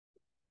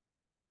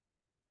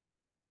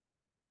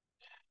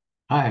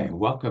Hi,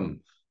 welcome.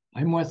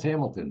 I'm Wes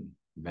Hamilton,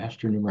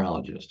 Master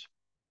Numerologist.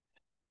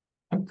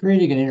 I'm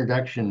creating an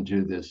introduction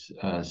to this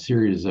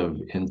series of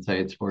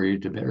insights for you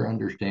to better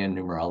understand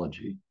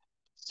numerology.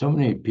 So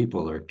many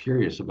people are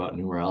curious about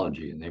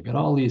numerology and they've got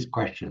all these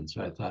questions.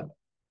 So I thought,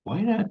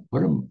 why not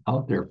put them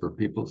out there for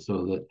people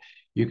so that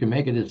you can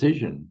make a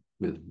decision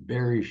with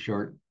very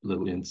short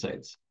little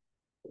insights?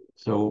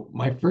 So,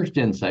 my first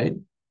insight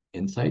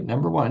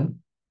number one,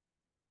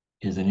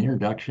 is an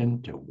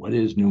introduction to what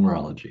is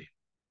numerology.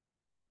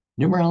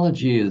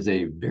 Numerology is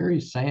a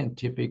very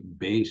scientific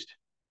based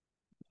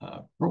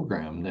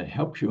program that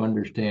helps you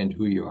understand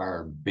who you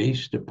are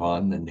based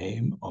upon the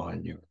name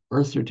on your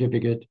birth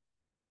certificate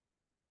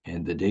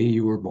and the day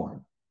you were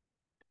born.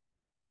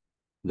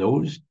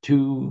 Those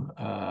two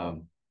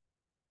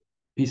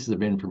pieces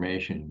of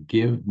information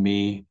give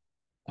me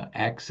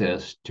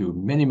access to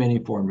many, many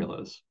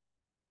formulas.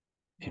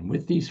 And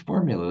with these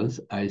formulas,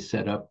 I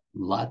set up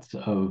lots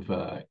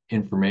of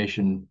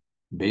information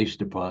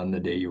based upon the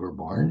day you were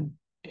born.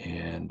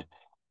 And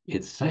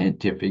it's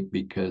scientific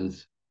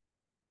because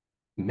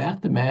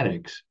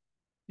mathematics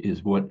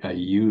is what I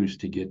use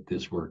to get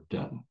this work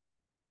done.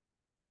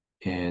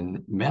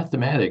 And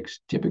mathematics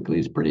typically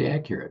is pretty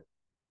accurate.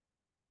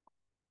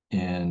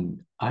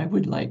 And I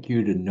would like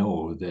you to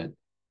know that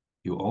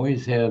you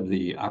always have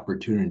the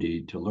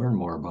opportunity to learn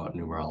more about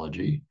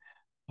numerology.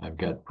 I've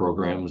got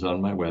programs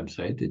on my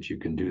website that you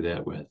can do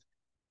that with.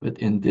 But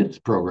in this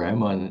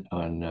program on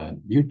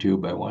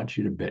YouTube, I want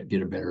you to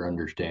get a better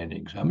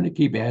understanding. So I'm going to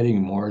keep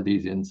adding more of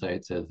these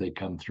insights as they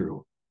come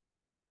through.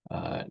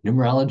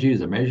 Numerology is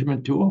a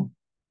measurement tool.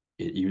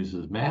 It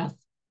uses math,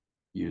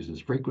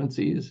 uses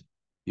frequencies,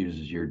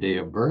 uses your day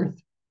of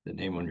birth, the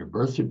name on your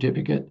birth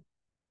certificate,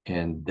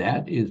 and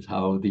that is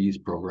how these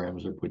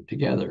programs are put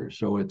together.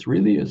 So it's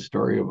really a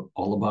story of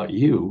all about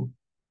you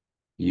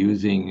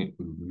using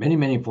many,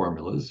 many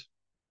formulas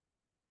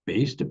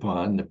based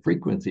upon the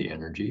frequency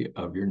energy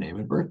of your name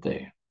and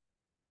birthday.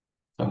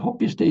 So I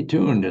hope you stay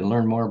tuned and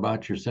learn more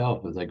about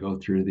yourself as I go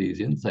through these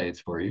insights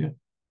for you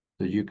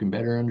so you can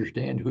better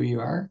understand who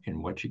you are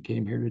and what you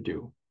came here to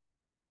do.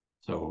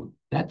 So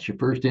that's your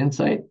first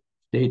insight.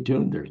 Stay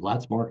tuned. There's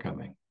lots more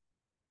coming.